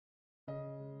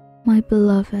My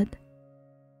beloved,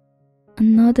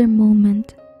 another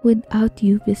moment without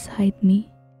you beside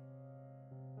me.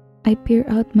 I peer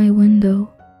out my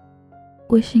window,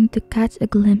 wishing to catch a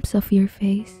glimpse of your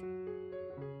face.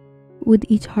 With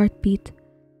each heartbeat,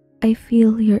 I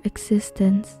feel your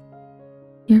existence,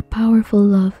 your powerful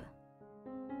love.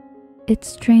 It's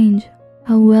strange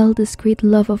how well this great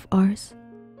love of ours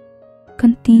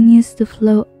continues to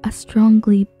flow as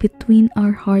strongly between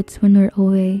our hearts when we're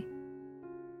away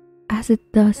as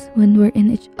it does when we're in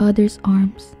each other's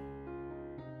arms.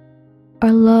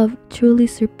 Our love truly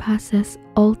surpasses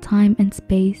all time and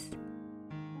space.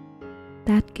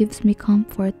 That gives me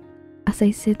comfort as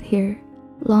I sit here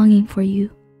longing for you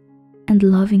and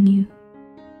loving you.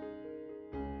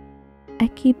 I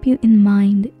keep you in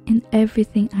mind in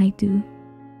everything I do.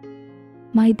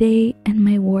 My day and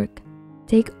my work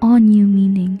take on new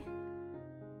meaning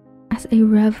as I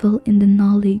revel in the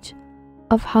knowledge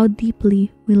of how deeply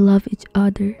we love each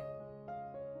other.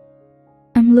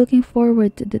 I'm looking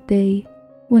forward to the day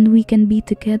when we can be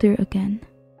together again,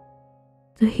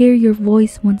 to hear your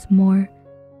voice once more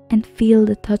and feel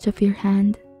the touch of your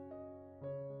hand.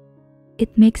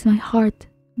 It makes my heart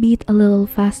beat a little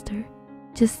faster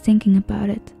just thinking about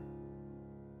it.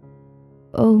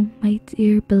 Oh, my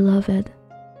dear beloved,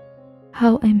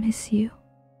 how I miss you.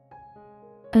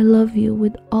 I love you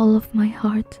with all of my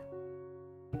heart.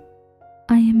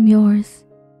 I am yours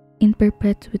in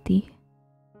perpetuity.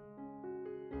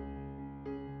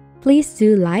 Please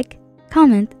do like,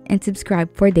 comment, and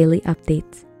subscribe for daily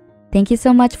updates. Thank you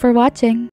so much for watching.